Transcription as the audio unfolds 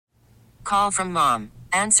Call from mom.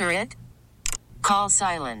 Answer it. Call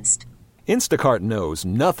silenced. Instacart knows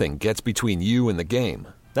nothing gets between you and the game.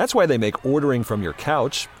 That's why they make ordering from your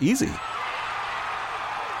couch easy.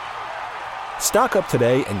 Stock up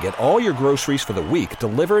today and get all your groceries for the week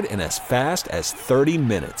delivered in as fast as 30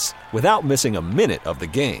 minutes without missing a minute of the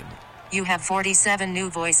game. You have 47 new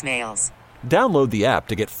voicemails. Download the app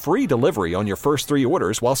to get free delivery on your first 3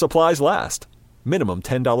 orders while supplies last. Minimum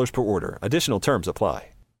 $10 per order. Additional terms apply.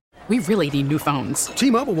 We really need new phones.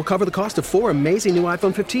 T-Mobile will cover the cost of 4 amazing new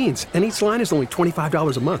iPhone 15s, and each line is only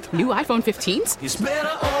 $25 a month. New iPhone 15s? It's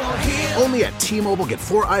better over here. Only at T-Mobile, get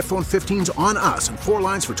 4 iPhone 15s on us and 4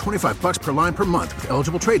 lines for $25 per line per month with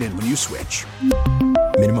eligible trade-in when you switch.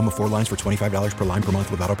 Minimum of 4 lines for $25 per line per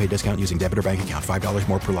month with autopay discount using debit or bank account. $5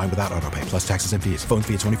 more per line without autopay, plus taxes and fees. Phone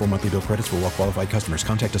fee at 24 monthly bill credits for well-qualified customers.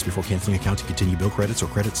 Contact us before canceling account to continue bill credits or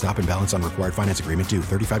credit stop and balance on required finance agreement due.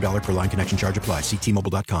 $35 per line connection charge applies. See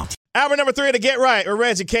T-Mobile.com. Hour number 3 to Get Right with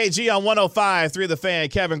Reggie KG on 105.3 The Fan.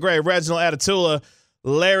 Kevin Gray, Reginald Atatula,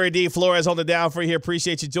 Larry D. Flores on the down for you here.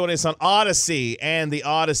 Appreciate you joining us on Odyssey and the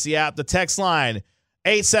Odyssey app. The text line,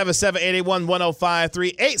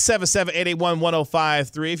 877-881-1053,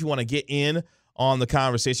 877-881-1053. If you want to get in on the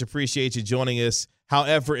conversation, appreciate you joining us.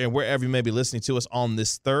 However, and wherever you may be listening to us on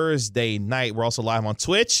this Thursday night, we're also live on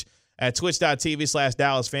Twitch at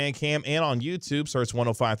twitch.tv/DallasFanCam and on YouTube. Search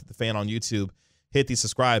 105 The Fan on YouTube. Hit the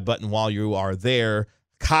subscribe button while you are there.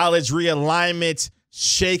 College realignment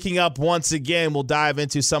shaking up once again. We'll dive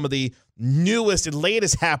into some of the newest and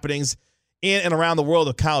latest happenings in and around the world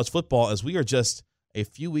of college football as we are just a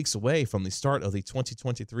few weeks away from the start of the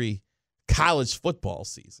 2023 college football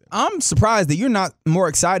season. I'm surprised that you're not more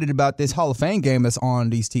excited about this Hall of Fame game that's on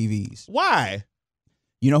these TVs. Why?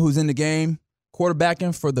 You know who's in the game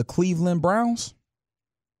quarterbacking for the Cleveland Browns?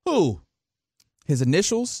 Who? His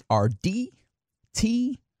initials are DTR.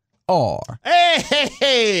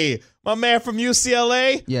 Hey, my man from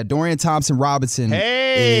UCLA. Yeah, Dorian Thompson-Robinson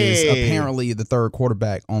is apparently the third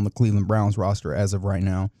quarterback on the Cleveland Browns roster as of right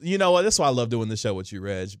now. You know what? That's why I love doing this show with you,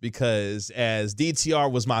 Reg, because as DTR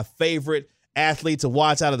was my favorite athlete to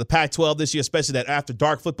watch out of the Pac-12 this year, especially that After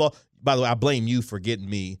Dark football. By the way, I blame you for getting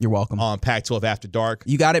me. You're welcome. On Pac-12 After Dark.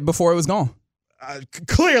 You got it before it was gone.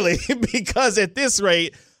 Clearly, because at this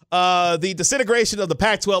rate, the disintegration of the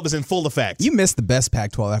Pac-12 is in full effect. You missed the best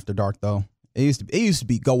Pac-12 After Dark, though. It used to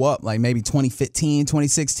be go up like maybe 2015,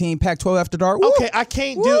 2016, Pac-12 After Dark. Woo! Okay, I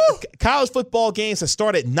can't do college football games that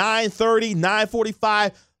start at 9:30,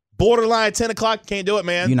 9:45, borderline 10 o'clock. Can't do it,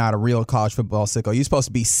 man. You're not a real college football sicko. You're supposed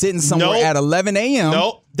to be sitting somewhere at 11 a.m.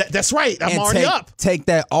 Nope, that's right. I'm already up. Take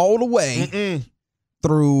that all the way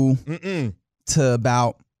through to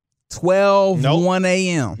about 12, 1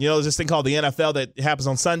 a.m. You know, there's this thing called the NFL that happens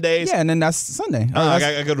on Sundays. Yeah, and then that's Sunday. I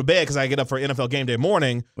got to go to bed because I get up for NFL game day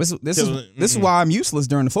morning. This is why I'm useless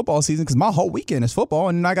during the football season, because my whole weekend is football,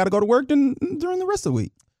 and I got to go to work during the rest of the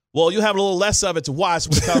week. Well, you have a little less of it to watch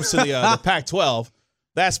when it comes to the Pac-12.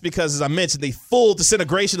 That's because, as I mentioned, the full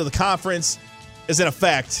disintegration of the conference is in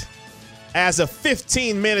effect. As of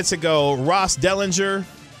 15 minutes ago, Ross Dellinger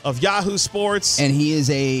of Yahoo Sports. And he is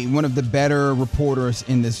one of the better reporters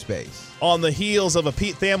in this space. On the heels of a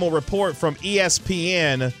Pete Thamel report from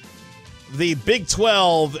ESPN, the Big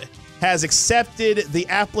 12 has accepted the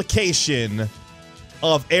application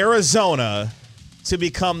of Arizona to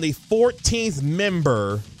become the 14th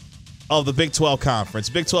member of the Big 12 Conference.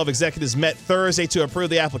 Big 12 executives met Thursday to approve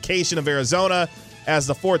the application of Arizona as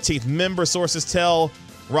the 14th member, sources tell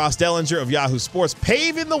Ross Dellinger of Yahoo Sports,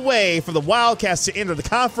 paving the way for the Wildcats to enter the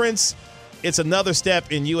conference. It's another step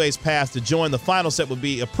in UA's path to join. The final step would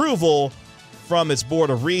be approval from its Board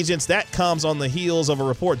of Regents. That comes on the heels of a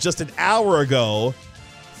report just an hour ago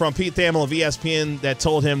from Pete Thamel of ESPN that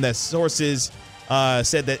told him that sources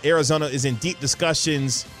said that Arizona is in deep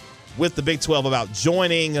discussions with the Big 12 about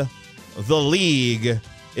joining the league.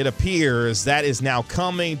 It appears that is now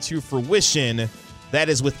coming to fruition. That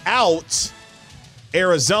is without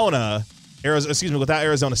without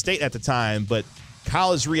Arizona State at the time, but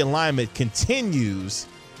college realignment continues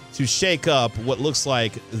to shake up what looks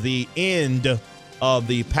like the end of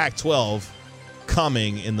the Pac-12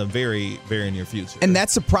 coming in the very, very near future. And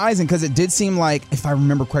that's surprising because it did seem like, if I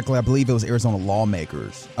remember correctly, I believe it was Arizona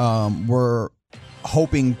lawmakers were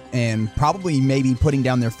hoping and probably maybe putting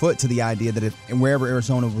down their foot to the idea that wherever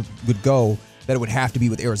Arizona would go, that it would have to be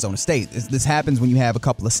with Arizona State. This happens when you have a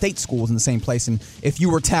couple of state schools in the same place. And if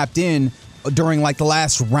you were tapped in during like the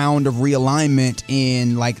last round of realignment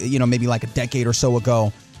in maybe like a decade or so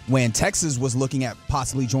ago, when Texas was looking at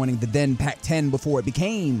possibly joining the then Pac-10 before it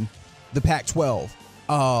became the Pac-12,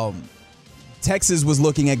 Texas was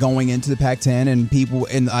looking at going into the Pac-10, and people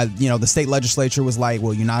in the state legislature was like,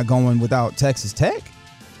 well, you're not going without Texas Tech.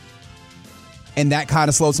 And that kind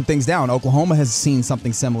of slowed some things down. Oklahoma has seen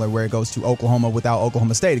something similar where it goes to Oklahoma without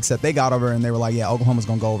Oklahoma State, except they got over and they were like, yeah, Oklahoma's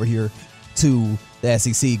going to go over here to the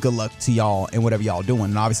SEC. Good luck to y'all and whatever y'all doing.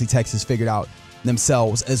 And obviously Texas figured out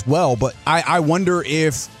themselves as well. But I wonder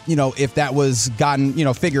if that was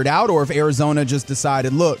gotten, figured out, or if Arizona just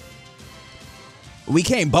decided, look, we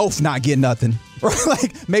can't both not get nothing. Right?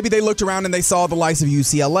 Like maybe they looked around and they saw the likes of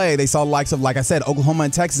UCLA. They saw the likes of, like I said, Oklahoma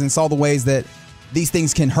and Texas, and saw the ways that these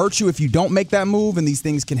things can hurt you if you don't make that move, and these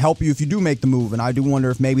things can help you if you do make the move. And I do wonder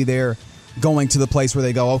if maybe they're going to the place where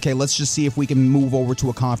they go, okay, let's just see if we can move over to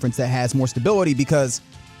a conference that has more stability, because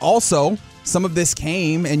also some of this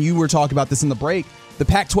came, and you were talking about this in the break, the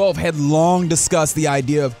Pac-12 had long discussed the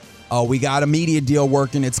idea of, oh, we got a media deal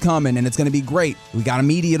working, it's coming, and it's going to be great. We got a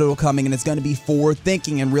media deal coming, and it's going to be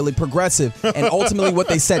forward-thinking and really progressive. And ultimately what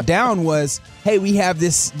they set down was, hey, we have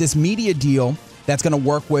this media deal that's going to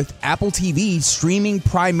work with Apple TV, streaming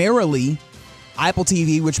primarily Apple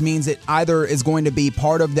TV, which means it either is going to be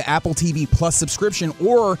part of the Apple TV Plus subscription,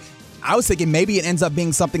 or I was thinking maybe it ends up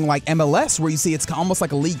being something like MLS, where you see it's almost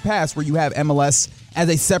like a league pass, where you have MLS as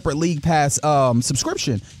a separate league pass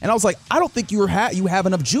subscription. And I was like, I don't think you have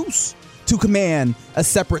enough juice to command a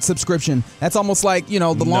separate subscription. That's almost like, the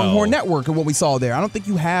Longhorn Network and what we saw there. I don't think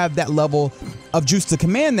you have that level of juice to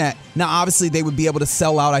command that. Now, obviously, they would be able to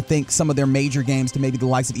sell out, I think, some of their major games to maybe the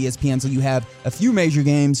likes of ESPN. So you have a few major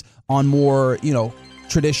games on more,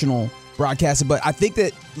 traditional broadcasting. But I think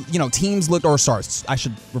that, teams looked, I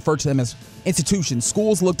should refer to them as institutions.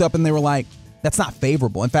 Schools looked up and they were like, that's not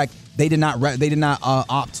favorable. In fact, they did not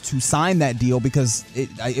opt to sign that deal because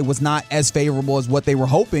it was not as favorable as what they were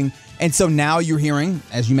hoping. And so now you're hearing,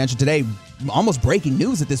 as you mentioned today, almost breaking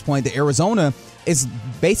news at this point, that Arizona is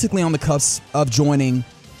basically on the cusp of joining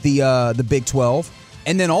the Big 12.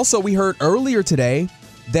 And then also we heard earlier today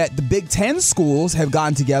that the Big 10 schools have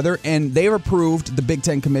gotten together and they've approved the Big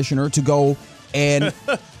 10 commissioner to go and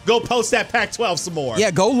go post that Pac-12 some more. Yeah,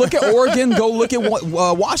 go look at Oregon, go look at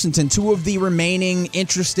Washington, two of the remaining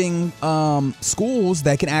interesting schools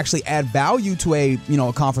that can actually add value to a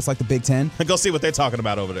conference like the Big 10. And go see what they're talking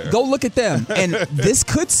about over there. Go look at them. And this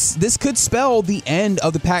could spell the end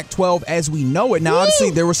of the Pac-12 as we know it. Now,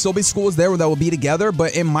 obviously, there will still be schools there that will be together,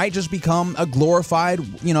 but it might just become a glorified,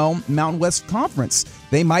 Mountain West Conference.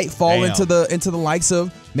 They might fall into the likes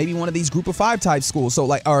of maybe one of these Group of 5 type schools,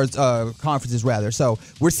 conferences rather. So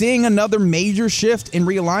we're seeing another major shift in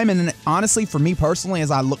realignment, and honestly, for me personally,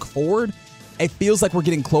 as I look forward, it feels like we're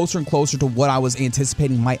getting closer and closer to what I was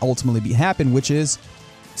anticipating might ultimately happen, which is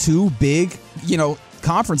two big,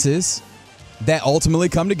 conferences that ultimately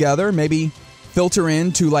come together, maybe filter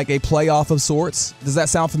into like a playoff of sorts. Does that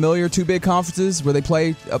sound familiar? Two big conferences where they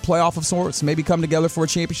play a playoff of sorts, maybe come together for a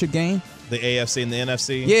championship game. The AFC and the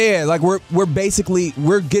NFC? Yeah, like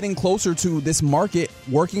we're getting closer to this market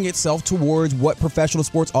working itself towards what professional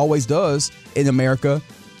sports always does in America,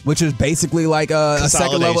 which is basically like a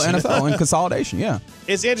second level NFL and consolidation. Yeah.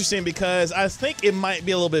 It's interesting because I think it might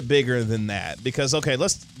be a little bit bigger than that because, okay,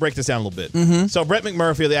 let's break this down a little bit. Mm-hmm. So Brett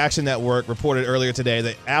McMurphy of the Action Network reported earlier today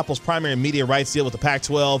that Apple's primary media rights deal with the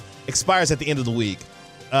Pac-12 expires at the end of the week.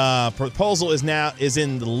 Proposal is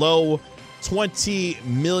in the low $20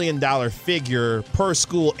 million figure per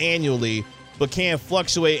school annually, but can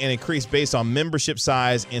fluctuate and increase based on membership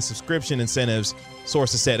size and subscription incentives,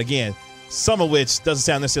 sources said. Again, some of which doesn't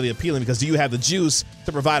sound necessarily appealing because do you have the juice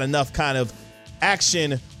to provide enough kind of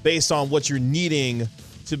action based on what you're needing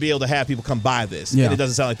to be able to have people come buy this? Yeah. And it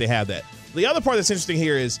doesn't sound like they have that. The other part that's interesting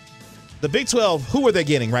here is the Big 12, who are they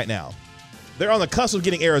getting right now? They're on the cusp of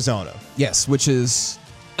getting Arizona. Yes, which is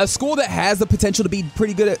a school that has the potential to be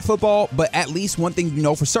pretty good at football, but at least one thing you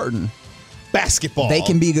know for certain. Basketball. They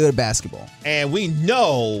can be good at basketball. And we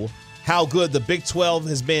know how good the Big 12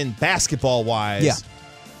 has been basketball-wise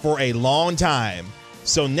for a long time.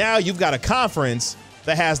 So now you've got a conference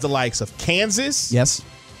that has the likes of Kansas. Yes.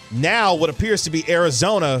 Now what appears to be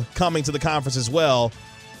Arizona coming to the conference as well.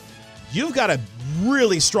 You've got a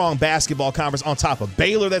really strong basketball conference on top of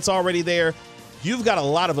Baylor that's already there. You've got a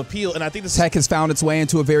lot of appeal, and I think this Tech has found its way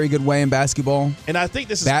into a very good way in basketball. And I think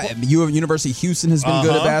this is University of Houston has been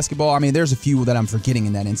good at basketball. I mean, there's a few that I'm forgetting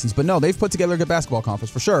in that instance, but no, they've put together a good basketball conference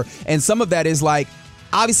for sure. And some of that is like,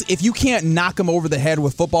 obviously, if you can't knock them over the head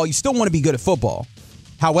with football, you still want to be good at football.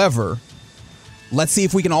 However, let's see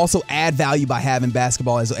if we can also add value by having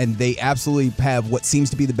basketball, and they absolutely have what seems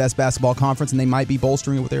to be the best basketball conference, and they might be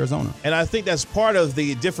bolstering it with Arizona. And I think that's part of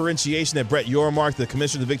the differentiation that Brett Yormark, the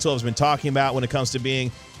commissioner of the Big 12, has been talking about when it comes to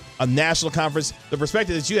being a national conference. The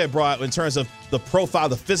perspective that you had brought in terms of the profile,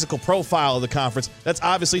 the physical profile of the conference, that's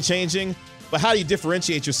obviously changing. But how do you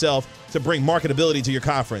differentiate yourself to bring marketability to your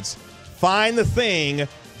conference? Find the thing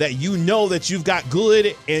that you know that you've got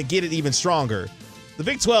good and get it even stronger. The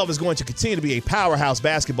Big 12 is going to continue to be a powerhouse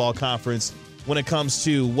basketball conference when it comes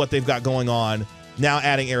to what they've got going on. Now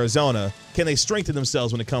adding Arizona. Can they strengthen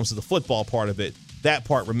themselves when it comes to the football part of it? That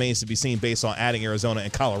part remains to be seen based on adding Arizona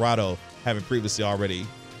and Colorado having previously already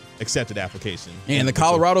accepted application. And the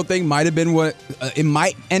Colorado thing might have been what it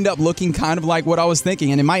might end up looking kind of like what I was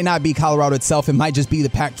thinking. And it might not be Colorado itself. It might just be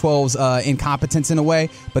the Pac-12's incompetence in a way.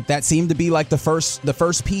 But that seemed to be like the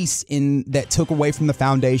first piece in that took away from the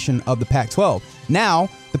foundation of the Pac-12. Now,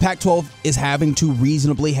 the Pac-12 is having to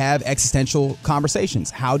reasonably have existential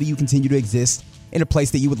conversations. How do you continue to exist in a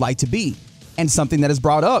place that you would like to be? And something that is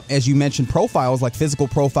brought up, as you mentioned, profiles like physical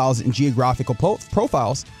profiles and geographical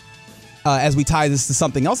profiles. As we tie this to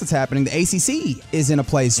something else that's happening, the ACC is in a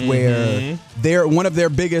place where one of their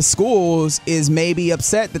biggest schools is maybe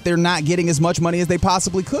upset that they're not getting as much money as they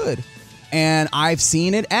possibly could. And I've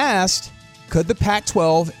seen it asked, could the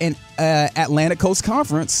Pac-12 and Atlantic Coast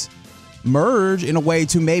Conference merge in a way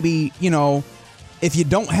to maybe, if you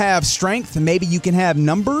don't have strength, maybe you can have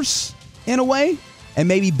numbers in a way and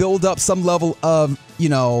maybe build up some level of,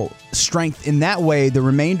 strength in that way, the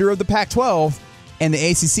remainder of the Pac-12 and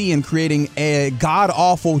the ACC in creating a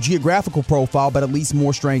god-awful geographical profile, but at least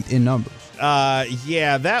more strength in numbers.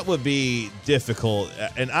 Yeah, that would be difficult.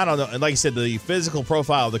 And I don't know. And like you said, the physical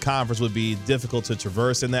profile of the conference would be difficult to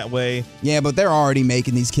traverse in that way. Yeah, but they're already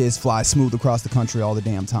making these kids fly smooth across the country all the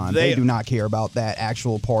damn time. They do not care about that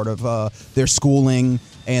actual part of their schooling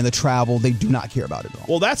and the travel. They do not care about it at all.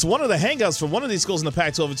 Well, that's one of the hang-ups for one of these schools in the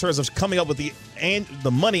Pac-12 in terms of coming up with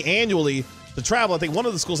the money annually to travel. I think one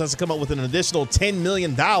of the schools has to come up with an additional $10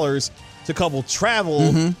 million to couple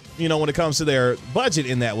travel, when it comes to their budget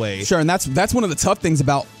in that way. Sure, and that's one of the tough things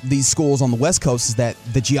about these schools on the West Coast is that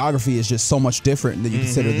the geography is just so much different than you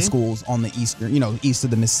consider the schools on the eastern, east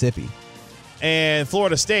of the Mississippi. And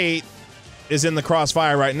Florida State is in the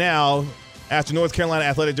crossfire right now after North Carolina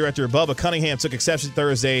Athletic Director Bubba Cunningham took exception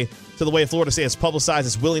Thursday to the way Florida State has publicized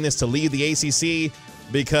its willingness to leave the ACC,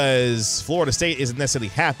 because Florida State isn't necessarily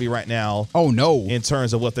happy right now. Oh, no. In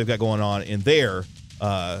terms of what they've got going on in their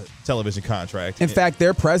television contract. In fact,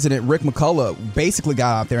 their president, Rick McCullough, basically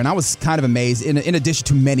got out there, and I was kind of amazed, in addition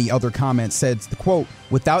to many other comments, said, the quote,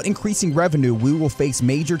 "Without increasing revenue, we will face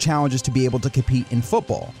major challenges to be able to compete in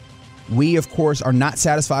football. We, of course, are not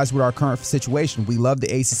satisfied with our current situation. We love the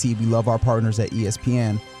ACC. We love our partners at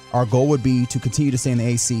ESPN. Our goal would be to continue to stay in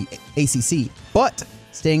the ACC, but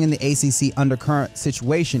staying in the ACC under current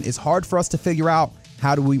situation is hard for us to figure out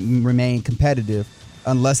how do we remain competitive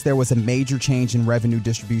unless there was a major change in revenue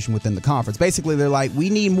distribution within the conference." Basically, they're like, we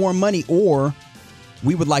need more money or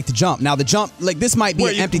we would like to jump. Now, the jump, this might be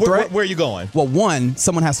an empty threat. Where are you going? Well, one,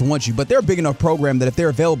 someone has to want you, but they're a big enough program that if they're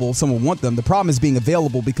available, someone will want them. The problem is being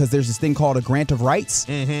available because there's this thing called a grant of rights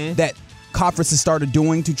that conferences started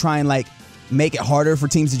doing to try and make it harder for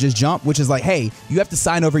teams to just jump, which is like, hey, you have to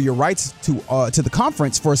sign over your rights to the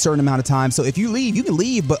conference for a certain amount of time. So if you leave, you can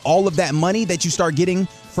leave, but all of that money that you start getting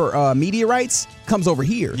for media rights comes over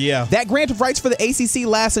here. Yeah. That grant of rights for the ACC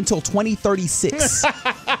lasts until 2036.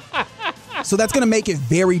 So that's going to make it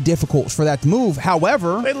very difficult for that to move.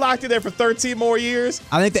 However, they locked it there for 13 more years.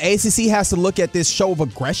 I think the ACC has to look at this show of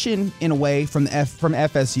aggression in a way from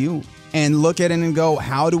FSU. And look at it and go,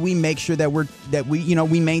 how do we make sure that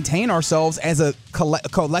we maintain ourselves as a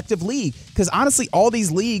collective league? Because honestly, all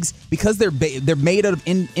these leagues, because they're made out of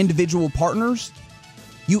individual partners,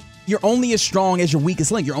 you're only as strong as your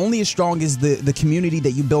weakest link. You're only as strong as the community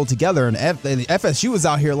that you build together. And FSU is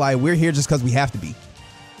out here like, we're here just because we have to be.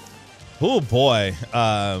 Oh boy,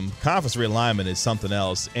 conference realignment is something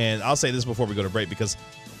else. And I'll say this before we go to break, because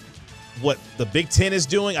what the Big Ten is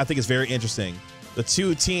doing, I think is very interesting. The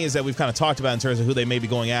two teams that we've kind of talked about in terms of who they may be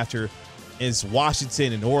going after is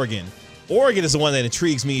Washington and Oregon. Oregon is the one that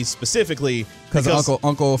intrigues me specifically because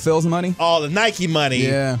Uncle Phil's money? All the Nike money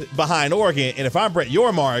behind Oregon. And if I'm Brett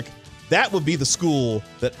Yormark, that would be the school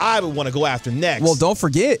that I would want to go after next. Well, don't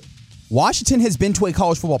forget, Washington has been to a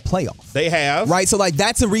college football playoff. They have. Right, so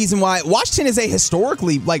that's the reason why Washington is a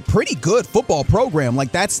historically pretty good football program.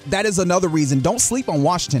 That is another reason. Don't sleep on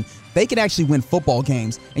Washington. They can actually win football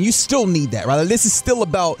games, and you still need that, right? This is still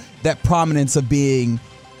about that prominence of being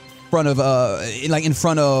in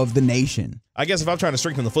front of the nation. I guess if I'm trying to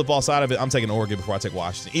strengthen the football side of it, I'm taking Oregon before I take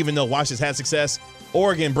Washington. Even though Washington's had success,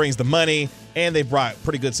 Oregon brings the money, and they brought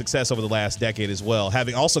pretty good success over the last decade as well,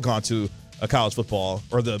 having also gone to a college football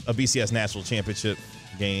or a BCS national championship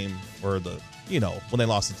game or the when they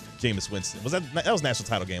lost to Jameis Winston. That was a national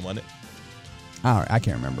title game, wasn't it? I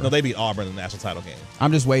can't remember. No, they beat Auburn in the national title game.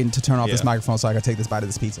 I'm just waiting to turn off this microphone so I can take this bite of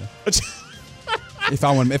this pizza. If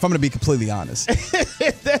I'm going to be completely honest.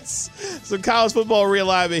 That's some college football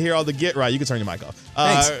realignment here on the Get Right. You can turn your mic off.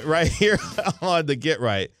 Right here on the Get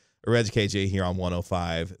Right. Reg KJ here on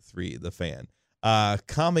 105.3 The Fan.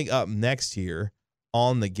 Coming up next here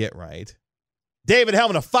on the Get Right, David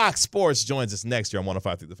Helman of Fox Sports joins us next year on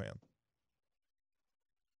 105.3 The Fan.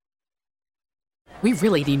 We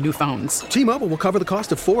really need new phones. T-Mobile will cover the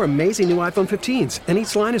cost of 4 amazing new iPhone 15s, and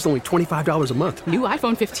each line is only $25 a month. New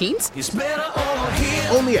iPhone 15s? It's better over here.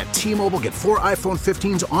 Only at T-Mobile, get 4 iPhone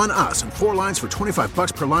 15s on us and 4 lines for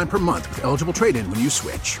 $25 per line per month with eligible trade-in when you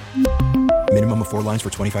switch. Minimum of 4 lines for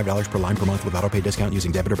 $25 per line per month with autopay discount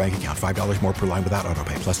using debit or bank account. $5 more per line without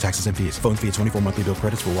autopay, plus taxes and fees. Phone fee at 24 monthly bill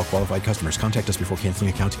credits for well-qualified customers. Contact us before canceling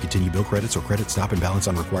account to continue bill credits or credit stop and balance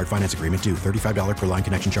on required finance agreement due. $35 per line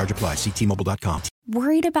connection charge applies. See T-Mobile.com.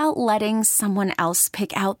 Worried about letting someone else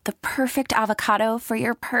pick out the perfect avocado for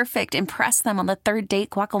your perfect impress them on the third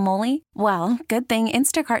date guacamole? Well, good thing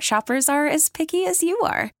Instacart shoppers are as picky as you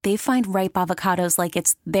are. They find ripe avocados like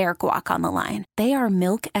it's their guac on the line. They are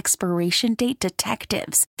milk expiration date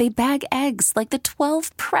detectives. They bag eggs like the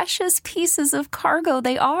 12 precious pieces of cargo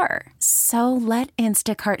they are. So let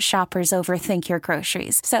Instacart shoppers overthink your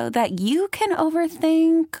groceries so that you can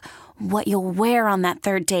overthink what you'll wear on that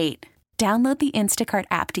third date. Download the Instacart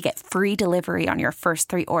app to get free delivery on your first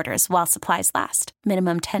 3 orders while supplies last.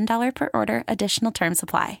 Minimum $10 per order. Additional terms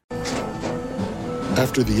apply.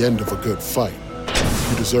 After the end of a good fight,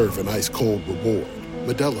 you deserve an ice-cold reward.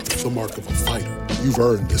 Modelo is the mark of a fighter. You've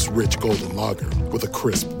earned this rich golden lager with a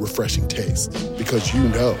crisp, refreshing taste. Because you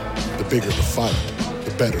know, the bigger the fight,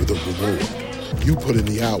 the better the reward. You put in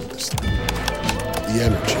the hours, the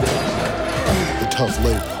energy, the tough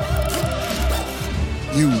labor.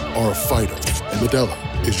 You are a fighter, and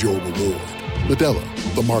Modelo is your reward.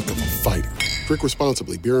 Modelo, the mark of a fighter. Drink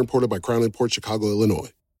responsibly. Beer imported by Crown Imports, Chicago,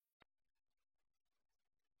 Illinois.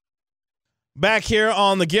 Back here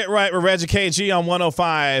on the Get Right with Reggie KG on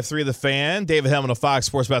 105.3 The Fan. David Helman of Fox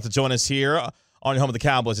Sports about to join us here on your home of the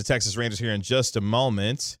Cowboys, the Texas Rangers, here in just a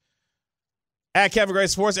moment. At Kevin Gray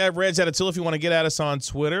Sports, at Reg Attitude, if you want to get at us on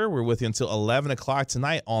Twitter. We're with you until 11 o'clock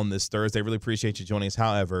tonight on this Thursday. Really appreciate you joining us,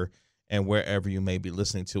 however, and wherever you may be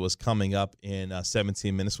listening to us. Coming up in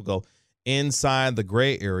 17 minutes, we'll go inside the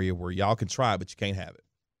gray area where y'all can try, but you can't have it.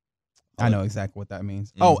 I know exactly what that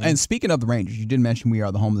means. Mm-hmm. Oh, and speaking of the Rangers, you did mention we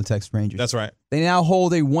are the home of the Texas Rangers. That's right. They now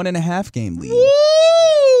hold a 1.5 game lead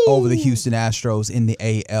over the Houston Astros in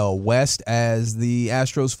the AL West as the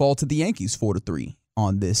Astros fall to the Yankees 4-3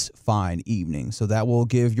 on this fine evening. So that will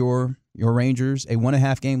give your Rangers a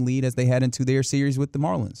 1.5 game lead as they head into their series with the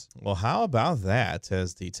Marlins. Well, how about that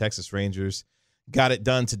as the Texas Rangers got it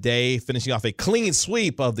done today, finishing off a clean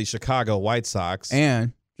sweep of the Chicago White Sox.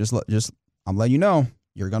 And I'm letting you know,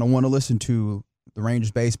 you're going to want to listen to the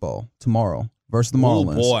Rangers baseball tomorrow versus the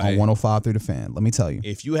Marlins on 105.3 The Fan. Let me tell you.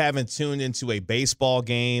 If you haven't tuned into a baseball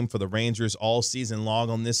game for the Rangers all season long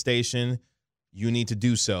on this station, you need to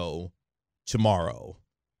do so tomorrow.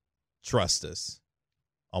 Trust us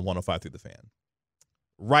on 105.3 The Fan.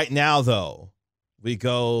 Right now, though, we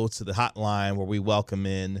go to the hotline where we welcome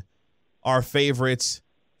in our favorite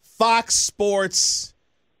Fox Sports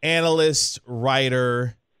analyst,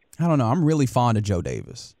 writer. I don't know. I'm really fond of Joe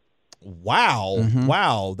Davis. Wow. Mm-hmm.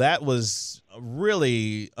 Wow. That was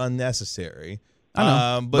really unnecessary.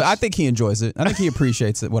 I know, but I think he enjoys it. I think he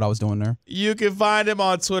appreciates it, what I was doing there. You can find him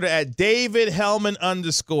on Twitter at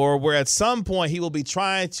 @DavidHellman_, where at some point he will be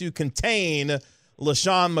trying to contain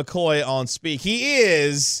LaShawn McCoy on speak. He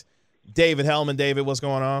is David Helman. David, what's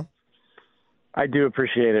going on? I do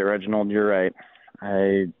appreciate it, Reginald. You're right.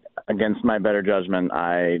 Against my better judgment,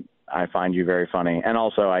 I find you very funny. And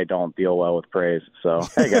also, I don't deal well with praise. So,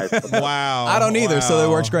 hey, guys. Wow. I don't either, so it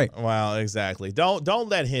works great. Wow, exactly. Don't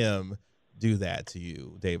let him do that to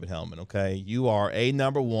you, David Helman, okay? You are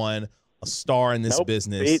number one, a star in this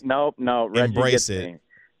business. No. Embrace it.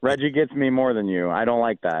 Reggie gets me more than you. I don't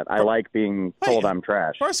like that. I like being told I'm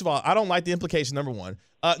trash. First of all, I don't like the implication, number one.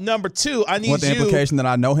 Number two, I need you. What, the implication that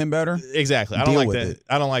I know him better? Exactly. I don't like that.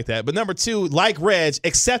 I don't like that. But number two, like Reg,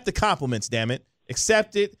 accept the compliments, damn it.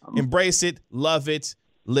 Accept it, embrace it, love it,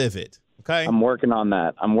 live it. Okay? I'm working on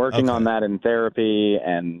that. I'm working on that in therapy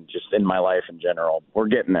and just in my life in general. We're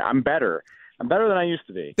getting there. I'm better. I'm better than I used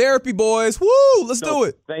to be. Therapy, boys. Woo! Let's do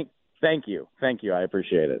it. Thank you. Thank you. I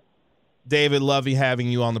appreciate it. David, lovely having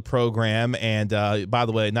you on the program. And by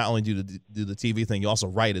the way, not only do the TV thing, you also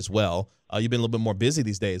write as well. You've been a little bit more busy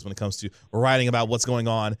these days when it comes to writing about what's going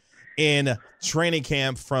on in training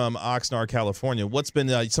camp from Oxnard, California. What's been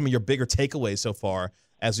some of your bigger takeaways so far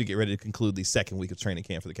as we get ready to conclude the second week of training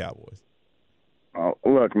camp for the Cowboys? Oh,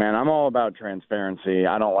 look, man, I'm all about transparency.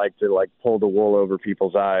 I don't like to pull the wool over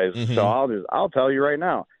people's eyes. Mm-hmm. So I'll tell you right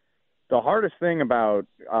now, the hardest thing about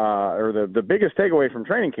or the biggest takeaway from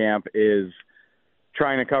training camp is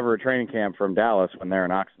trying to cover a training camp from Dallas when they're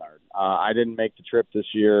in Oxnard. I didn't make the trip this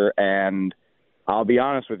year, and I'll be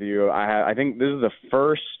honest with you, I think this is the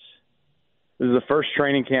first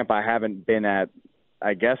training camp I haven't been at,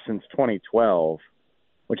 I guess, since 2012,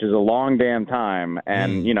 which is a long damn time.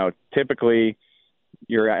 And typically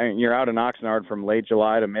you're out in Oxnard from late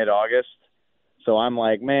July to mid-August. So I'm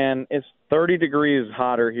like, man, it's 30 degrees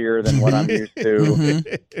hotter here than what I'm used to.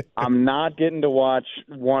 I'm not getting to watch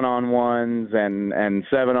one-on-ones and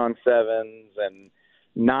 7-on-7s and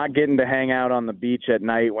not getting to hang out on the beach at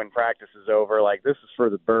night when practice is over. Like, this is for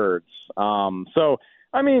the birds. So,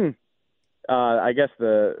 I mean, I guess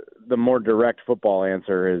the more direct football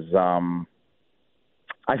answer is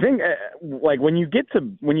I think when you get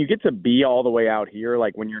to be all the way out here,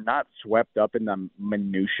 like when you're not swept up in the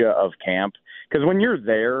minutia of camp, because when you're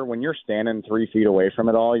there, when you're standing 3 feet away from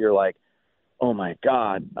it all, you're like, oh my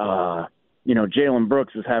God, Jalen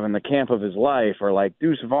Brooks is having the camp of his life, or like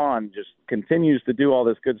Deuce Vaughn just continues to do all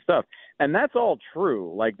this good stuff. And that's all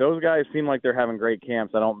true. Like, those guys seem like they're having great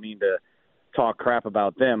camps. I don't mean to talk crap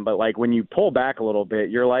about them, but like when you pull back a little bit,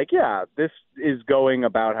 you're like, yeah, this is going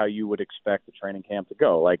about how you would expect the training camp to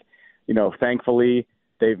go. Like, thankfully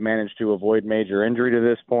they've managed to avoid major injury to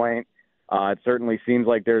this point. It certainly seems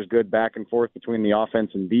like there's good back and forth between the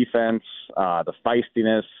offense and defense, the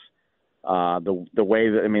feistiness, the way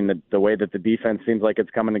that the defense seems like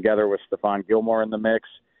it's coming together with Stephon Gilmore in the mix.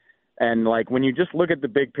 And like, when you just look at the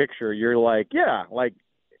big picture, you're like, yeah, like,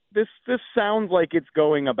 This sounds like it's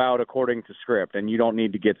going about according to script, and you don't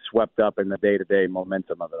need to get swept up in the day-to-day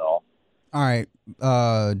momentum of it all. All right,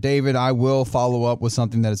 David, I will follow up with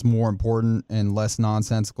something that is more important and less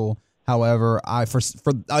nonsensical. However, for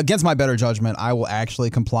against my better judgment, I will actually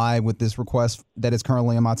comply with this request that is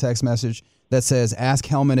currently in my text message that says, ask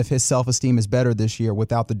Helman if his self-esteem is better this year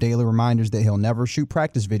without the daily reminders that he'll never shoot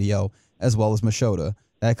practice video, as well as Machota.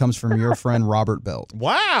 That comes from your friend Robert Belt.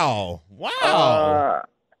 Wow.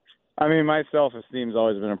 I mean, my self-esteem's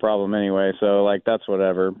always been a problem anyway, so like, that's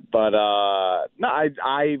whatever. But no,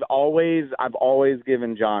 I've always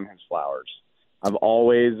given John his flowers. I've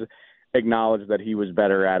always acknowledged that he was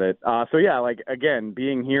better at it. So yeah, like, again,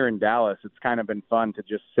 being here in Dallas, it's kind of been fun to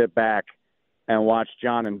just sit back and watch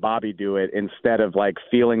John and Bobby do it instead of like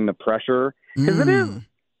feeling the pressure, because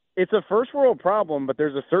it's a first world problem, but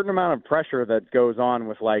there's a certain amount of pressure that goes on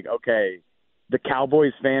with like, okay, the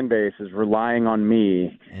Cowboys fan base is relying on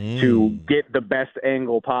me to get the best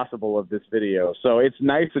angle possible of this video. So it's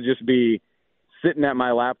nice to just be sitting at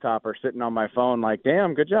my laptop or sitting on my phone like,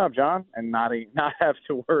 damn, good job, John, and not have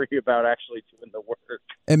to worry about actually doing the work.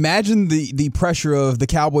 Imagine the pressure of the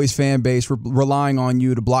Cowboys fan base relying on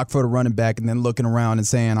you to block for the running back and then looking around and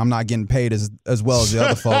saying, I'm not getting paid as well as the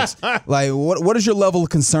other folks. Like, what is your level of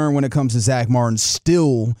concern when it comes to Zach Martin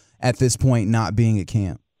still at this point not being at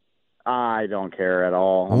camp? I don't care at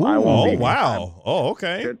all. Ooh. I won't Wow. Oh,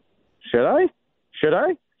 okay. Should I?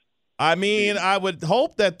 I mean, I would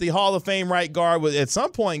hope that the Hall of Fame right guard would at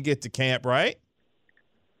some point get to camp, right?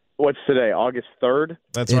 What's today, August 3rd?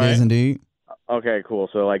 That's right. It is indeed. Okay, cool.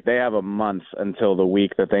 So, like, they have a month until the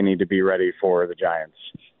week that they need to be ready for the Giants.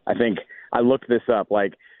 I think I looked this up.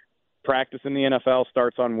 Like, practice in the NFL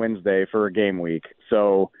starts on Wednesday for a game week.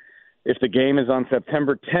 So if the game is on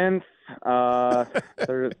September 10th,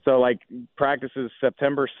 so like practice is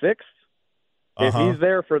September 6th. If he's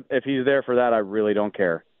there for that, I really don't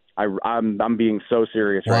care. I'm being so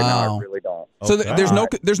serious right now. I really don't. So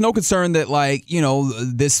there's no concern that, like,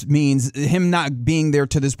 this means him not being there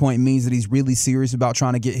to this point means that he's really serious about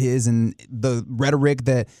trying to get his, and the rhetoric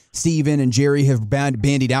that Steven and Jerry have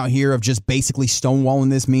bandied out here of just basically stonewalling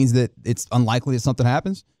this means that it's unlikely that something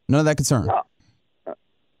happens. None of that concern.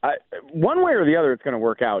 One way or the other, it's going to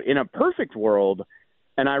work out. In a perfect world,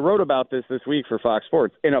 and I wrote about this week for Fox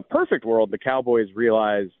Sports, in a perfect world, the Cowboys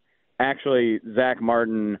realize actually Zach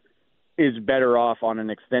Martin is better off on an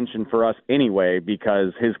extension for us anyway,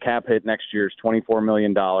 because his cap hit next year is $24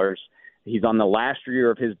 million. He's on the last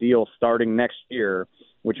year of his deal starting next year,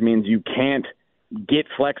 which means you can't get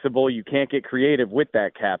flexible, you can't get creative with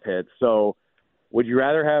that cap hit. So would you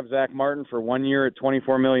rather have Zach Martin for 1 year at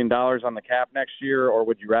 $24 million on the cap next year, or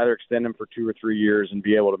would you rather extend him for 2 or 3 years and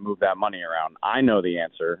be able to move that money around? I know the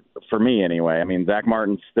answer, for me anyway. I mean, Zach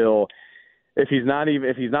Martin's still if he's not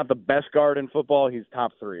the best guard in football, he's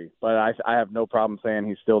top 3. But I have no problem saying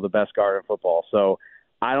he's still the best guard in football. So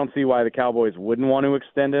I don't see why the Cowboys wouldn't want to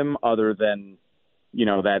extend him, other than,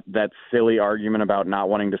 that silly argument about not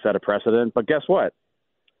wanting to set a precedent. But guess what?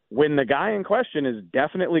 When the guy in question is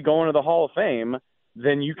definitely going to the Hall of Fame,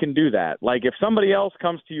 then you can do that. Like, if somebody else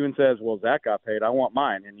comes to you and says, well, Zach got paid, I want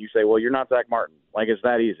mine, and you say, well, you're not Zach Martin. Like, it's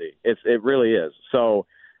that easy. It really is. So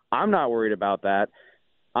I'm not worried about that.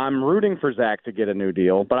 I'm rooting for Zach to get a new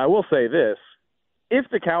deal, but I will say this. If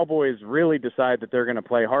the Cowboys really decide that they're going to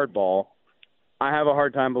play hardball, I have a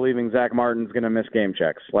hard time believing Zach Martin's going to miss game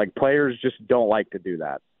checks. Like, players just don't like to do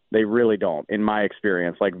that. They really don't, in my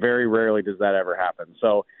experience. Like, very rarely does that ever happen.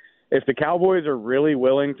 So if the Cowboys are really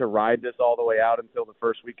willing to ride this all the way out until the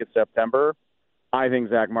first week of September, I think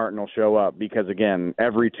Zach Martin will show up because, again,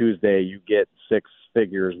 every Tuesday you get 6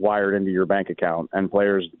 figures wired into your bank account, and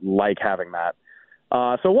players like having that.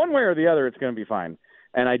 So one way or the other, it's going to be fine.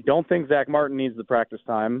 And I don't think Zach Martin needs the practice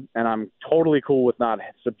time, and I'm totally cool with not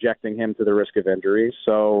subjecting him to the risk of injury.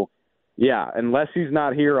 So, yeah, unless he's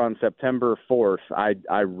not here on September 4th,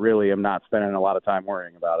 I really am not spending a lot of time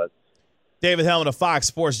worrying about it. David Helman of Fox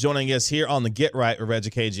Sports joining us here on the Get Right with Reggie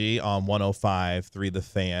KG on 105.3 The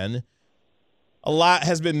Fan. A lot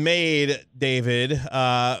has been made, David,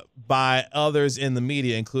 by others in the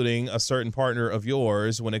media, including a certain partner of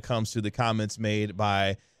yours, when it comes to the comments made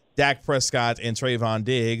by Dak Prescott and Trayvon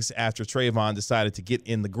Diggs after Trayvon decided to get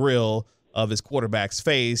in the grill of his quarterback's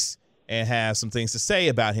face and have some things to say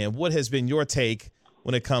about him. What has been your take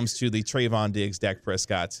when it comes to the Trayvon Diggs, Dak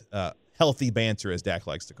Prescott healthy banter, as Dak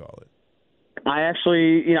likes to call it? I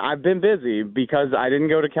actually, I've been busy because I didn't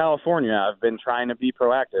go to California. I've been trying to be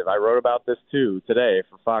proactive. I wrote about this, too, today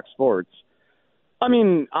for Fox Sports. I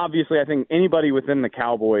mean, obviously, I think anybody within the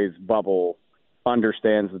Cowboys bubble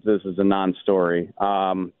understands that this is a non-story.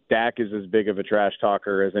 Dak is as big of a trash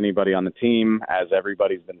talker as anybody on the team, as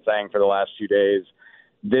everybody's been saying for the last few days.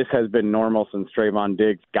 This has been normal since Trayvon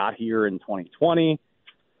Diggs got here in 2020.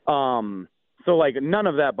 So, like, none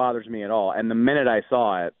of that bothers me at all. And the minute I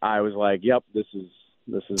saw it, I was like, yep, this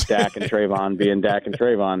is Dak and Trayvon being Dak and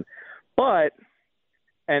Trayvon. But,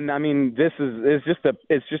 and I mean, it's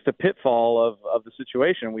just a pitfall of the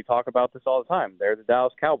situation. We talk about this all the time. They're the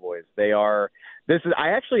Dallas Cowboys.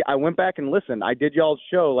 I went back and listened. I did y'all's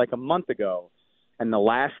show like a month ago. And the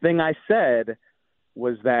last thing I said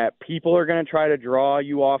was that people are going to try to draw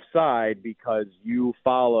you offside because you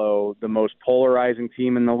follow the most polarizing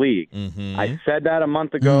team in the league. Mm-hmm. I said that a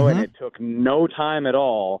month ago, and it took no time at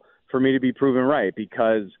all for me to be proven right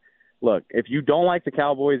because, look, if you don't like the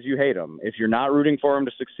Cowboys, you hate them. If you're not rooting for them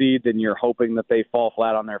to succeed, then you're hoping that they fall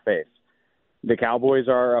flat on their face. The Cowboys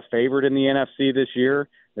are a favorite in the NFC this year.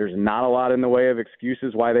 There's not a lot in the way of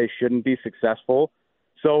excuses why they shouldn't be successful.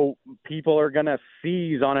 So people are going to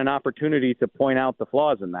seize on an opportunity to point out the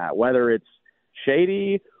flaws in that, whether it's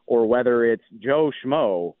shady or whether it's Joe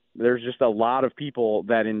Schmo. There's just a lot of people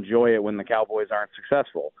that enjoy it when the Cowboys aren't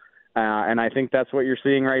successful. And I think that's what you're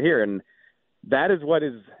seeing right here. And that is what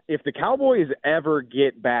is – if the Cowboys ever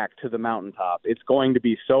get back to the mountaintop, it's going to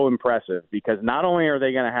be so impressive because not only are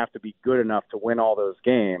they going to have to be good enough to win all those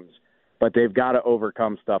games, but they've got to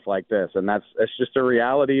overcome stuff like this. And that's just a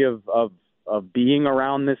reality of being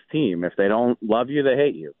around this team. If they don't love you, they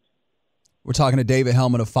hate you. We're talking to David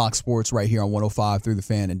Helman of Fox Sports right here on 105 The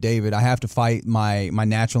Fan. And David, I have to fight my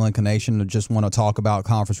natural inclination to just want to talk about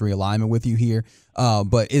conference realignment with you here.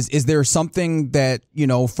 But is there something that,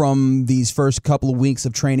 from these first couple of weeks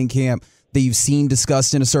of training camp that you've seen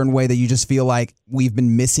discussed in a certain way that you just feel like we've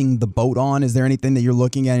been missing the boat on? Is there anything that you're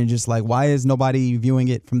looking at and just like, why is nobody viewing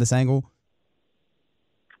it from this angle?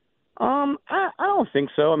 I don't think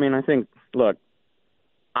so. I mean, look,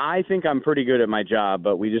 I think I'm pretty good at my job,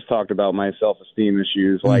 but we just talked about my self-esteem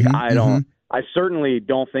issues. Like, I certainly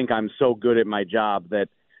don't think I'm so good at my job that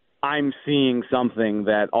I'm seeing something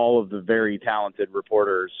that all of the very talented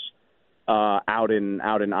reporters out in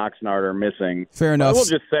Oxnard are missing. Fair enough. I will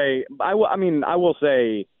just say, I will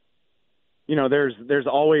say,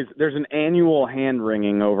 there's an annual hand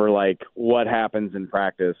wringing over like what happens in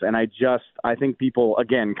practice. And I think people,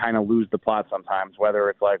 again, kind of lose the plot sometimes, whether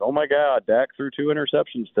it's like, oh my God, Dak threw 2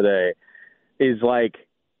 interceptions today, is like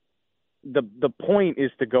the point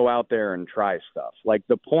is to go out there and try stuff. Like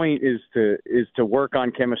the point is to work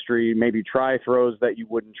on chemistry, maybe try throws that you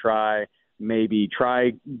wouldn't try, maybe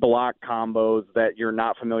try block combos that you're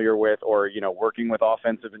not familiar with, or, working with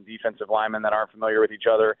offensive and defensive linemen that aren't familiar with each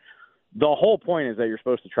other. The whole point is that you're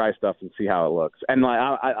supposed to try stuff and see how it looks. And like,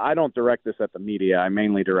 I don't direct this at the media. I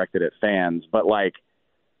mainly direct it at fans. But like,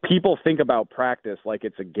 people think about practice like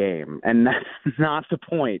it's a game, and that's not the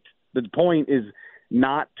point. The point is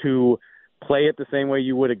not to play it the same way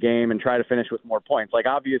you would a game and try to finish with more points. Like,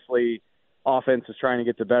 obviously, offense is trying to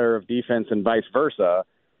get the better of defense and vice versa,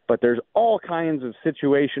 but there's all kinds of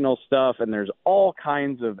situational stuff and there's all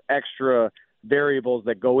kinds of extra variables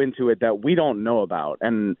that go into it that we don't know about.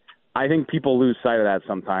 And I think people lose sight of that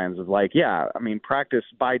sometimes. Of like, yeah, I mean, practice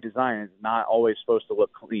by design is not always supposed to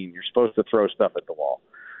look clean. You're supposed to throw stuff at the wall.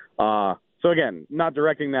 So again, not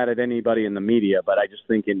directing that at anybody in the media, but I just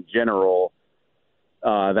think in general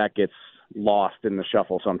that gets lost in the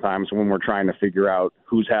shuffle sometimes when we're trying to figure out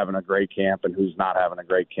who's having a great camp and who's not having a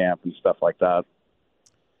great camp and stuff like that.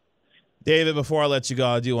 David, before I let you go,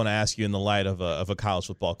 I do want to ask you, in the light of a college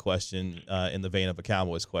football question, in the vein of a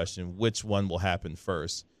Cowboys question, which one will happen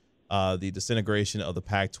first? The disintegration of the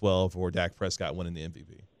Pac-12 or Dak Prescott winning the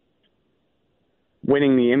MVP?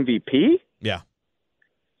 Winning the MVP? Yeah.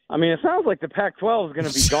 I mean, it sounds like the Pac-12 is going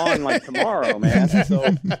to be gone like tomorrow, man. So,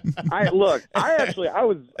 I was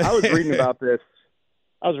reading about this.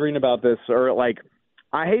 Or like,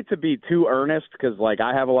 I hate to be too earnest because like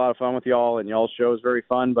I have a lot of fun with y'all and y'all's show is very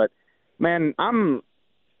fun, but man, I'm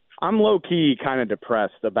low key kind of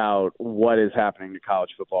depressed about what is happening to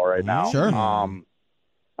college football right now. Sure.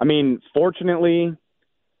 I mean, fortunately,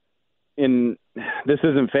 this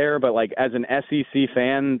isn't fair, but like as an SEC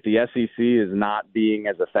fan, the SEC is not being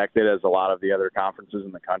as affected as a lot of the other conferences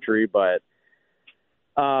in the country. But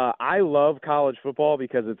I love college football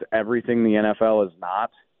because it's everything the NFL is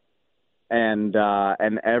not, and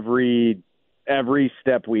every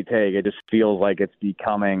step we take, it just feels like it's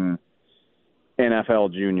becoming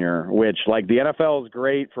NFL Junior, which like the NFL is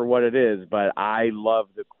great for what it is, but I love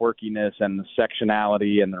the quirkiness and the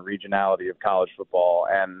sectionality and the regionality of college football,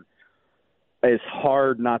 and it's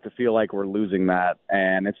hard not to feel like we're losing that,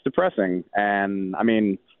 and it's depressing. And I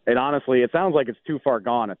mean, it sounds like it's too far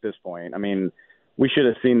gone at this point. I mean, we should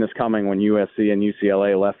have seen this coming when USC and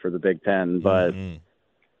UCLA left for the Big Ten, but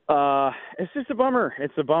it's just a bummer.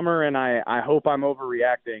 It's a bummer, and I hope I'm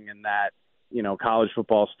overreacting and that, you know, college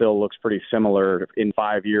football still looks pretty similar in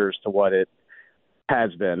 5 years to what it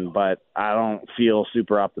has been, but I don't feel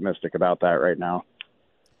super optimistic about that right now.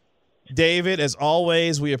 David, as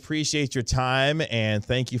always, we appreciate your time, and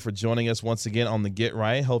thank you for joining us once again on the Get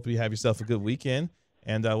Right. Hope you have yourself a good weekend,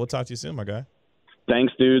 and we'll talk to you soon, my guy.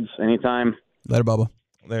 Thanks, dudes. Anytime. Later, Bubba.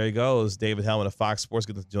 There he goes. David Helman of Fox Sports.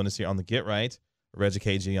 Good to join us here on the Get Right. Reggie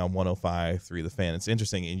KG on 105.3 The Fan. It's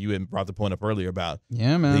interesting, and you had brought the point up earlier about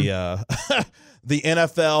the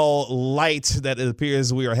NFL light that it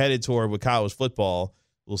appears we are headed toward with college football.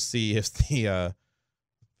 We'll see if the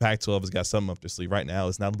Pac-12 has got something up their sleeve. Right now,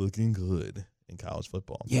 it's not looking good in college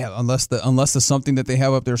football. Yeah, unless the something that they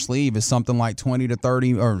have up their sleeve is something like 20 to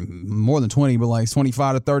 30, or more than 20, but like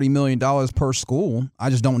 25 to 30 $million per school. I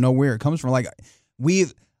just don't know where it comes from. Like we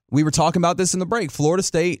were talking about this in the break. Florida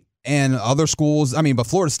State and other schools. I mean, but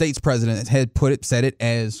Florida State's president had said it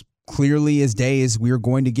as clearly as day as we're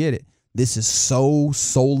going to get it. This is so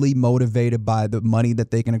solely motivated by the money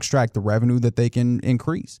that they can extract, the revenue that they can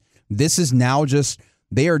increase. This is now just.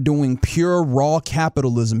 They are doing pure raw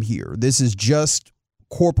capitalism here. This is just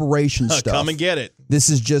corporation stuff. Come and get it. This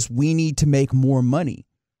is just, we need to make more money.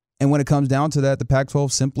 And when it comes down to that, the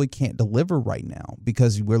Pac-12 simply can't deliver right now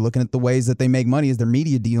because we're looking at the ways that they make money as their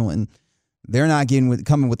media deal, and they're not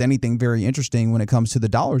coming with anything very interesting when it comes to the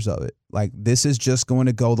dollars of it. Like, this is just going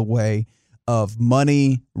to go the way of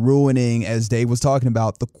money ruining, as Dave was talking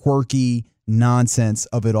about, the quirky nonsense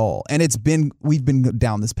of it all. And we've been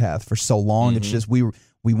down this path for so long. Mm-hmm. It's just we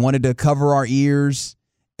wanted to cover our ears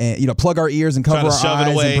and, you know, plug our ears and cover our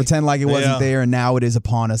eyes and pretend like it wasn't there, and now it is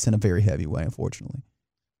upon us in a very heavy way, unfortunately.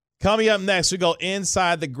 Coming up next, we go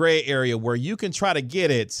inside the gray area where you can try to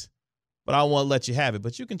get it, but I don't want to let you have it,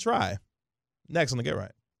 but you can try. Next on the Get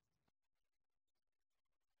Right.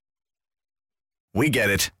 We get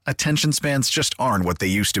it. Attention spans just aren't what they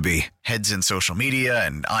used to be. Heads in social media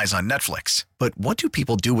and eyes on Netflix. But what do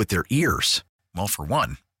people do with their ears? Well, for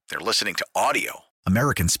one, they're listening to audio.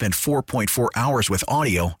 Americans spend 4.4 hours with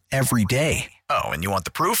audio every day. Oh, and you want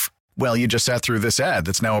the proof? Well, you just sat through this ad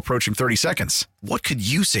that's now approaching 30 seconds. What could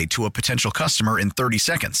you say to a potential customer in 30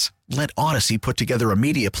 seconds? Let Odyssey put together a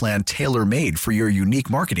media plan tailor-made for your unique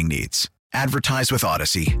marketing needs. Advertise with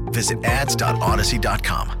Odyssey. Visit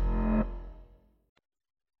ads.odyssey.com.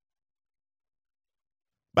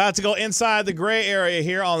 About to go inside the gray area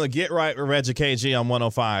here on the Get Right with Reggie KG on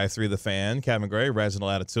 105.3 The Fan. Kevin Gray, Reginald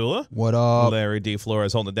Atatula. What up? Larry D.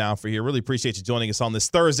 Flores holding it down for you. Really appreciate you joining us on this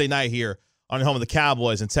Thursday night here on your home of the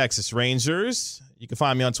Cowboys and Texas Rangers. You can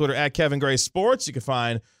find me on Twitter at Kevin Gray Sports. You can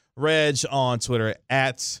find Reg on Twitter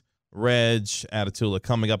at Reg Atatula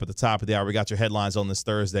coming up at the top of the hour. We got your headlines on this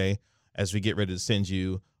Thursday as we get ready to send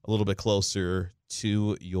you a little bit closer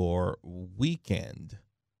to your weekend.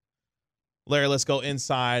 Larry, let's go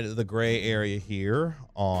inside the gray area here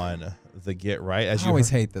on the Get Right. I always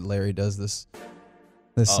hate that Larry does this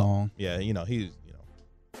song. Yeah,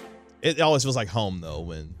 it always feels like home though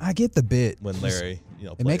when I get the bit when Larry,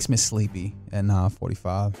 it makes me sleepy at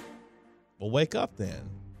 9:45. Well, wake up then.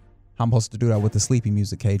 I'm supposed to do that with the sleepy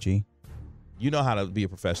music, KG. You know how to be a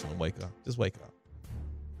professional and wake up. Just wake up.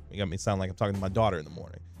 You got me sound like I'm talking to my daughter in the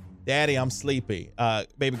morning. Daddy, I'm sleepy.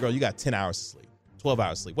 Baby girl, you got 10 hours of sleep, 12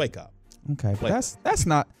 hours of sleep. Wake up. Okay, but that's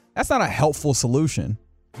not a helpful solution.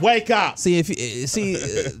 Wake up.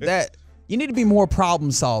 That you need to be more problem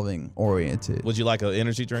solving oriented. Would you like an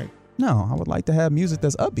energy drink? No, I would like to have music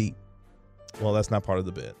that's upbeat. Well, that's not part of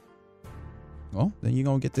the bit. Well, then you're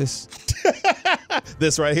gonna get this.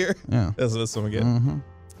 This right here? Yeah. That's what I'm getting. Mm-hmm.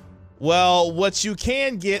 Well, what you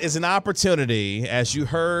can get is an opportunity, as you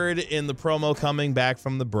heard in the promo coming back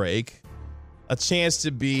from the break, a chance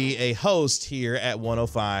to be a host here at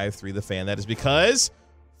 105.3 The Fan. That is because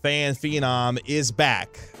Fan Phenom is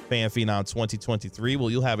back. Fan Phenom 2023. Well,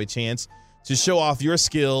 you'll have a chance to show off your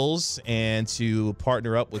skills and to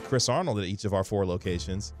partner up with Chris Arnold at each of our 4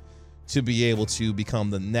 locations to be able to become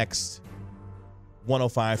the next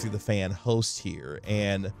 105.3 The Fan host here.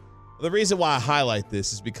 And the reason why I highlight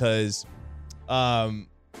this is because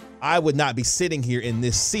I would not be sitting here in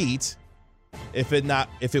this seat if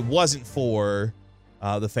it wasn't for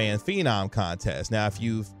the Fan Phenom contest. Now, if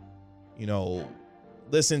you've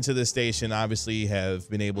listened to this station, obviously have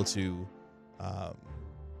been able to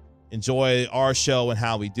enjoy our show and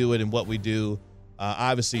how we do it and what we do.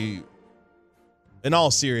 Obviously, in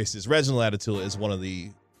all seriousness, Reginald Atatula is one of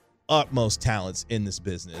the utmost talents in this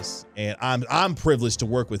business, and I'm privileged to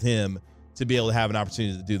work with him to be able to have an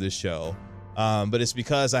opportunity to do this show. But it's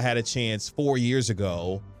because I had a chance 4 years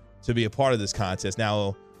ago to be a part of this contest.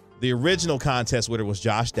 Now, the original contest winner was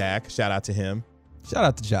Josh Dack. Shout out to him. Shout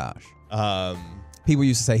out to Josh. People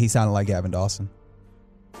used to say he sounded like Gavin Dawson.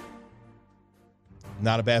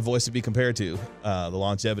 Not a bad voice to be compared to. The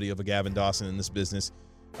longevity of a Gavin Dawson in this business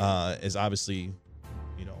is obviously,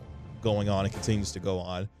 going on and continues to go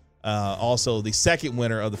on. Also, the second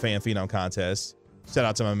winner of the Fan Phenom contest, shout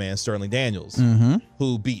out to my man Sterling Daniels,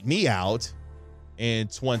 who beat me out in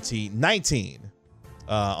 2019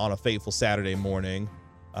 on a fateful Saturday morning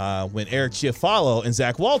when Eric Chiafalo and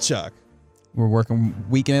Zach Walchuk were working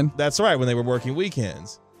weekend. That's right, when they were working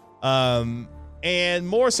weekends. And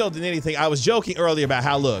more so than anything, I was joking earlier about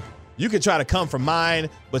how, look, you could try to come from mine,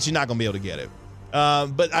 but you're not going to be able to get it.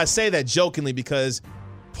 But I say that jokingly because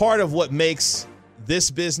part of what makes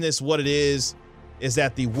this business what it is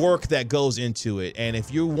that the work that goes into it. And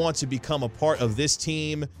if you want to become a part of this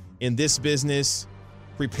team in this business,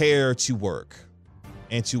 prepare to work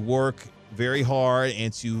and to work very hard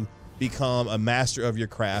and to become a master of your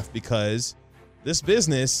craft, because this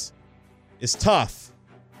business is tough.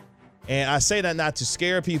 And I say that not to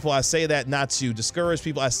scare people. I say that not to discourage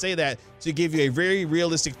people. I say that to give you a very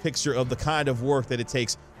realistic picture of the kind of work that it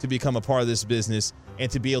takes to become a part of this business and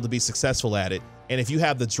to be able to be successful at it. And if you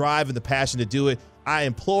have the drive and the passion to do it, I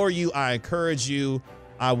implore you, I encourage you,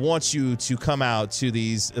 I want you to come out to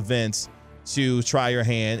these events to try your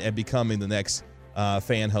hand at becoming the next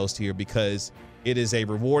fan host here, because it is a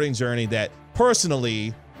rewarding journey that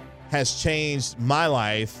personally has changed my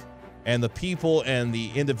life, and the people and the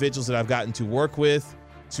individuals that I've gotten to work with,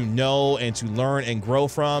 to know and to learn and grow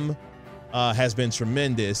from has been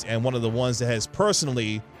tremendous. And one of the ones that has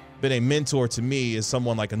personally been a mentor to me is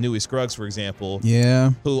someone like a Newey Scruggs, for example.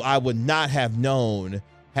 Yeah. Who I would not have known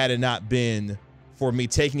had it not been for me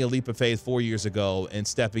taking a leap of faith 4 years ago and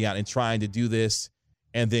stepping out and trying to do this,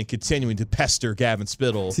 and then continuing to pester Gavin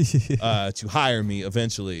Spittle to hire me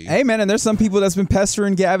eventually. Hey, man, and there's some people that's been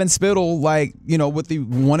pestering Gavin Spittle, like, with the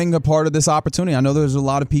wanting a part of this opportunity. I know there's a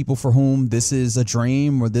lot of people for whom this is a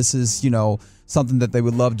dream, or this is, something that they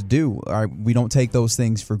would love to do. All right, we don't take those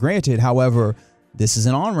things for granted. However, this is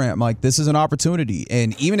an on-ramp. Like, this is an opportunity.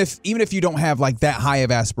 And even if you don't have like that high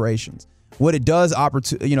of aspirations, what it does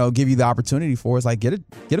give you the opportunity for is like, get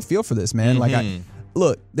a feel for this, man. Mm-hmm. Like,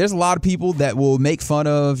 look, there's a lot of people that will make fun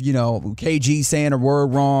of, KG saying a word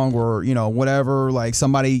wrong, or, whatever, like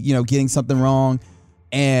somebody, getting something wrong.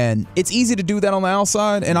 And it's easy to do that on the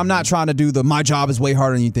outside. And I'm not trying to do my job is way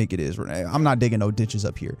harder than you think it is, Renee. I'm not digging no ditches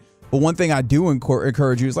up here. But one thing I do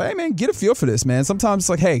encourage you is like, hey, man, get a feel for this, man. Sometimes it's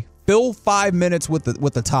like, hey, fill 5 minutes with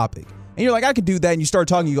the topic. And you're like, I could do that. And you start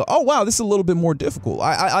talking, you go, oh, wow, this is a little bit more difficult.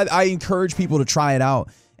 I encourage people to try it out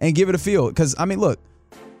and give it a feel. Because, I mean, look,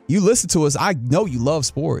 you listen to us, I know you love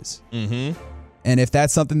sports. Mm-hmm. And if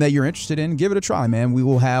that's something that you're interested in, give it a try, man. We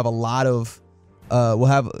will have a lot of,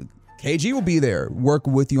 KG will be there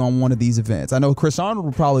working with you on one of these events. I know Chris Arnold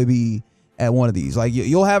will probably be at one of these. Like,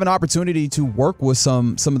 you'll have an opportunity to work with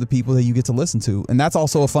some of the people that you get to listen to. And that's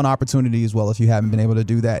also a fun opportunity as well if you haven't been able to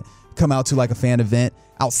do that. Come out to like a fan event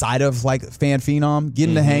outside of like Fan Phenom.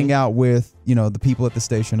 Getting to hang out with, the people at the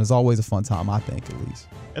station is always a fun time, I think, at least.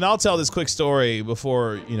 And I'll tell this quick story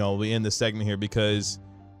before, we end this segment here, because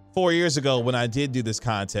 4 years ago when I did do this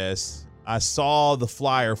contest, I saw the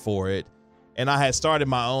flyer for it, and I had started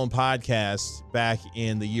my own podcast back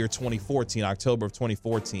in the year 2014, October of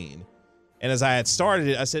 2014. And as I had started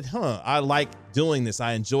it, I said, I like doing this.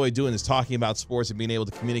 I enjoy doing this, talking about sports and being able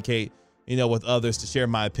to communicate, with others, to share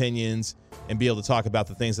my opinions and be able to talk about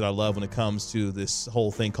the things that I love when it comes to this whole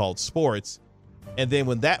thing called sports. And then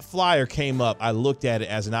when that flyer came up, I looked at it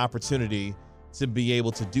as an opportunity to be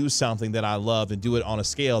able to do something that I loved and do it on a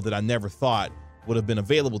scale that I never thought would have been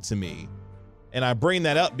available to me. And I bring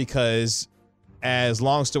that up because, as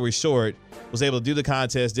long story short, was able to do the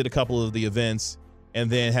contest, did a couple of the events, and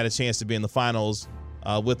then had a chance to be in the finals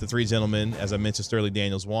with the three gentlemen. As I mentioned, Sterling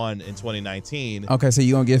Daniels won in 2019. Okay, so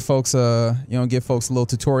you gonna give folks a little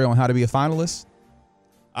tutorial on how to be a finalist?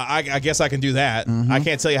 I guess I can do that. I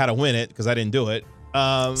can't tell you how to win it because I didn't do it.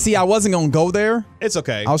 See, I wasn't gonna go there. It's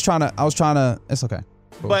okay. I was trying to. It's okay.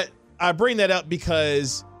 Cool. But I bring that up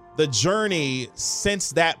because the journey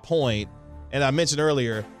since that point, and I mentioned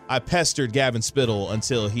earlier, I pestered Gavin Spittle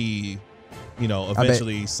until he,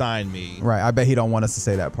 eventually signed me. Right. I bet he don't want us to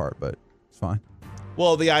say that part, but it's fine.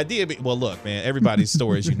 Well, the idea, look, man, everybody's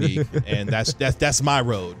story is unique, and that's my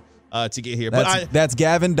road to get here. That's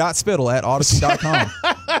gavin.spittle@odyssey.com.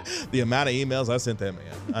 The amount of emails I sent that man,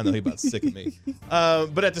 I know he about sick of me.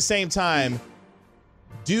 But at the same time,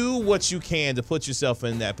 do what you can to put yourself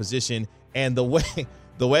in that position. And the way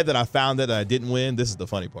that I found that I didn't win, this is the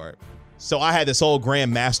funny part. So I had this whole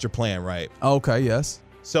grand master plan, right? Okay, yes.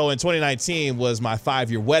 So in 2019 was my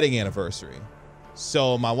 5-year wedding anniversary.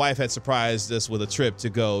 So my wife had surprised us with a trip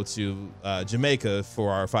to go to Jamaica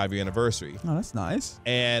for our 5-year anniversary. Oh, that's nice.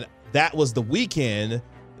 And that was the weekend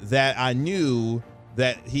that I knew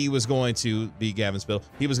that he was going to be Gavin Spittle.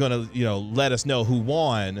 He was going to, let us know who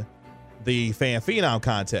won the Fan Phenom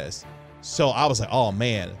contest. So I was like, oh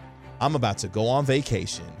man, I'm about to go on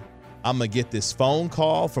vacation. I'm going to get this phone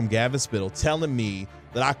call from Gavin Spittle telling me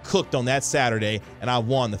that I cooked on that Saturday and I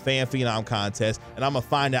won the Fan Phenom contest, and I'm going to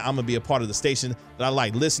find out I'm going to be a part of the station that I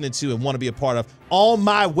like listening to and want to be a part of on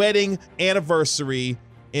my wedding anniversary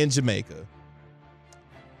in Jamaica.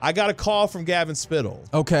 I got a call from Gavin Spittle.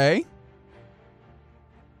 Okay.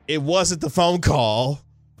 It wasn't the phone call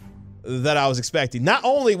that I was expecting. Not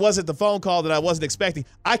only was it the phone call that I wasn't expecting,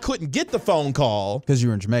 I couldn't get the phone call. Because you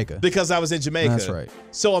were in Jamaica. Because I was in Jamaica. That's right.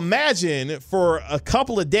 So imagine for a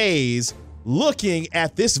couple of days looking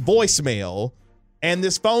at this voicemail and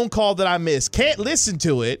this phone call that I missed. Can't listen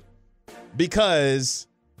to it because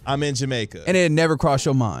I'm in Jamaica. And it had never crossed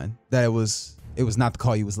your mind that it was not the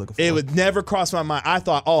call you was looking for. It would never cross my mind. I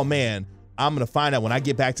thought, oh man, I'm going to find out when I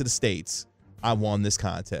get back to the States, I won this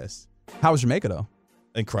contest. How was Jamaica though?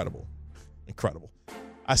 Incredible.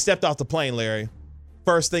 I stepped off the plane, Larry.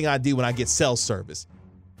 First thing I do when I get cell service,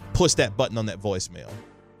 push that button on that voicemail.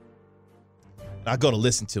 And I go to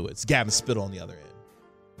listen to it. It's Gavin Spittle on the other end.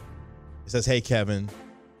 It says, hey, Kevin.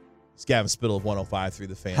 It's Gavin Spittle of 105.3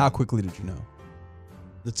 The Fan. How quickly did you know?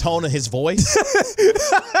 The tone of his voice.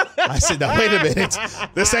 I said, now, wait a minute.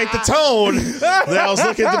 This ain't the tone that I was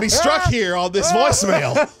looking to be struck here on this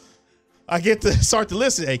voicemail. I get to start to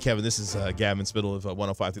listen. Hey, Kevin, this is Gavin Spittle of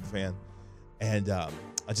 105.3 The Fan. And I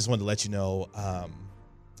just wanted to let you know,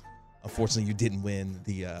 unfortunately, you didn't win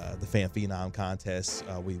the Fan Phenom contest.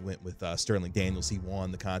 We went with Sterling Daniels. He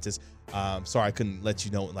won the contest. Sorry I couldn't let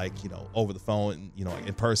you know, over the phone,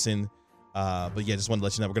 in person. But yeah, just wanted to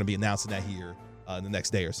let you know we're going to be announcing that here the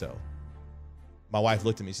next day or so. My wife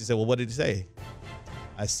looked at me. She said, well, what did he say?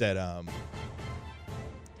 I said,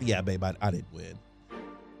 yeah, babe, I didn't win.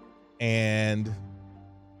 And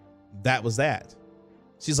that was that.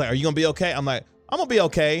 She's like, are you going to be okay? I'm like, I'm going to be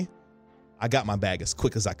okay. I got my bag as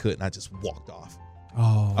quick as I could, and I just walked off.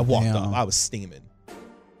 Oh, I walked off. I was steaming.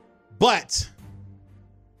 But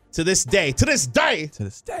to this day,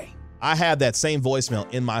 I have that same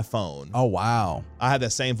voicemail in my phone. Oh, wow. I have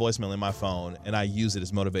that same voicemail in my phone, and I use it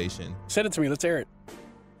as motivation. Send it to me. Let's hear it.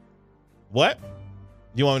 What?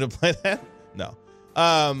 You want me to play that? No.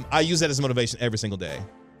 I use that as motivation every single day.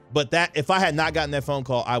 But that, if I had not gotten that phone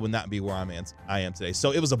call, I would not be where I am today.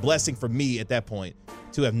 So it was a blessing for me at that point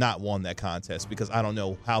to have not won that contest, because I don't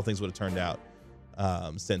know how things would have turned out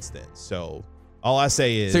since then. So all I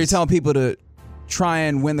say is, so you're telling people to try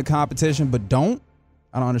and win the competition, but don't?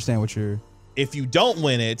 I don't understand what you're. If you don't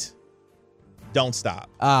win it, don't stop.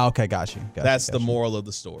 Ah, okay, got you. That's the moral of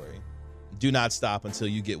the story. Do not stop until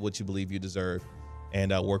you get what you believe you deserve,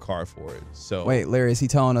 and work hard for it. So wait, Larry, is he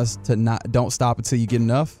telling us to don't stop until you get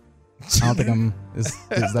enough? I don't think I'm. Is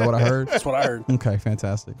that what I heard? That's what I heard. Okay,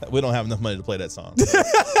 fantastic. We don't have enough money to play that song. So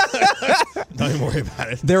don't even worry about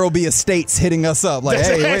it. There will be estates hitting us up like,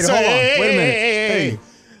 hey, wait, hold on, wait a minute. Hey.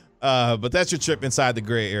 But that's your trip inside the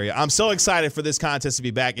gray area. I'm so excited for this contest to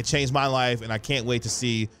be back. It changed my life, and I can't wait to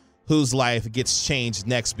see whose life gets changed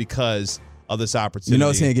next because of this opportunity. You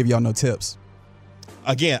know, he didn't give y'all no tips.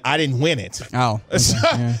 Again, I didn't win it. Oh. Okay.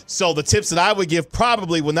 Yeah. So the tips that I would give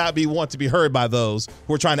probably would not want to be heard by those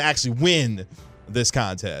who are trying to actually win this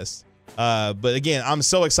contest. But again, I'm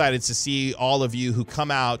so excited to see all of you who come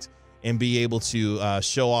out and be able to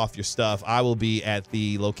show off your stuff. I will be at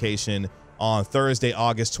the location on Thursday,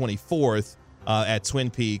 August 24th at Twin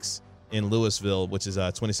Peaks in Louisville, which is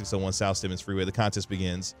 2601 South Stevens Freeway. The contest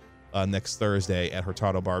begins next Thursday at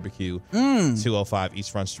Hurtado Barbecue, 205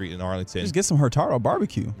 East Front Street in Arlington. Just get some Hurtado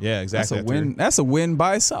Barbecue. Yeah, exactly. That's a win. That's a win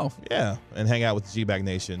by itself. Yeah, and hang out with the G-Bag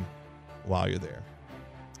Nation while you're there.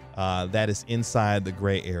 That is inside the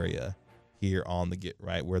gray area here on the Get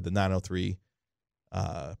Right, where the 903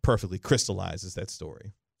 perfectly crystallizes that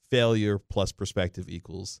story. Failure plus perspective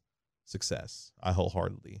equals success. I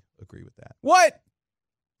wholeheartedly agree with that. What?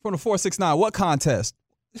 From the 469, what contest?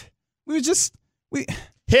 We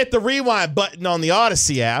hit the rewind button on the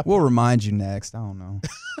Odyssey app. We'll remind you next. I don't know.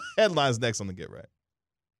 Headlines next on the Get Right.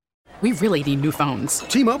 We really need new phones.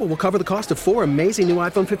 T-Mobile will cover the cost of 4 amazing new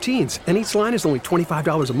iPhone 15s, and each line is only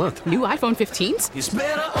 $25 a month. New iPhone 15s? It's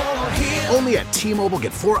better over here. Only at T-Mobile,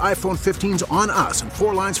 get 4 iPhone 15s on us and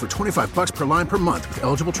 4 lines for $25 per line per month with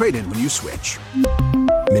eligible trade-in when you switch.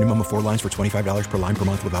 Minimum of 4 lines for $25 per line per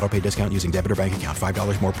month with autopay discount using debit or bank account.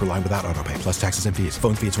 $5 more per line without autopay, plus taxes and fees.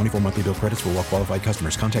 Phone fee at 24 monthly bill credits for well-qualified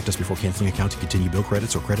customers. Contact us before canceling account to continue bill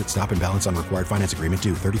credits or credit stop and balance on required finance agreement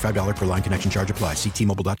due. $35 per line connection charge applies. See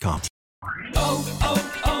T-Mobile.com.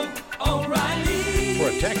 O'Reilly.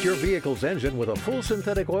 Protect your vehicle's engine with a full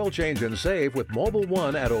synthetic oil change and save with Mobile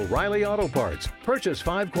One at O'Reilly Auto Parts. Purchase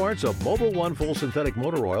 5 quarts of Mobile One full synthetic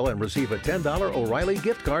motor oil and receive a $10 O'Reilly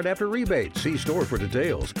gift card after rebate. See store for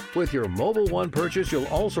details. With your Mobile One purchase, you'll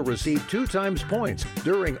also receive 2 times points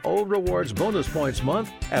during O Rewards Bonus Points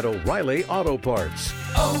Month at O'Reilly Auto Parts.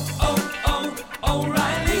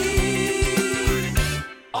 O'Reilly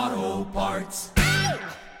Auto Parts.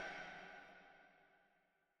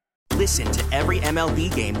 Listen to every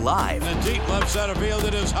MLB game live. In the deep left center field,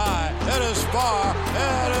 it is high, it is far,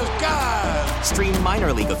 it is gone. Stream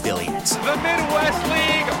minor league affiliates. The Midwest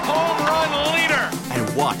League home run leader.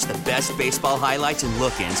 And watch the best baseball highlights and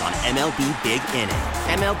look-ins on MLB Big Inning.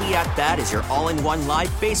 MLB At Bat is your all-in-one live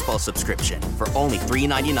baseball subscription for only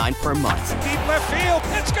 $3.99 per month. Deep left field,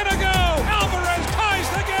 it's gonna go. Alvarez ties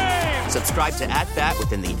the game. Subscribe to At Bat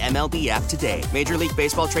within the MLB app today. Major League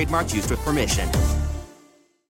Baseball trademarks used with permission.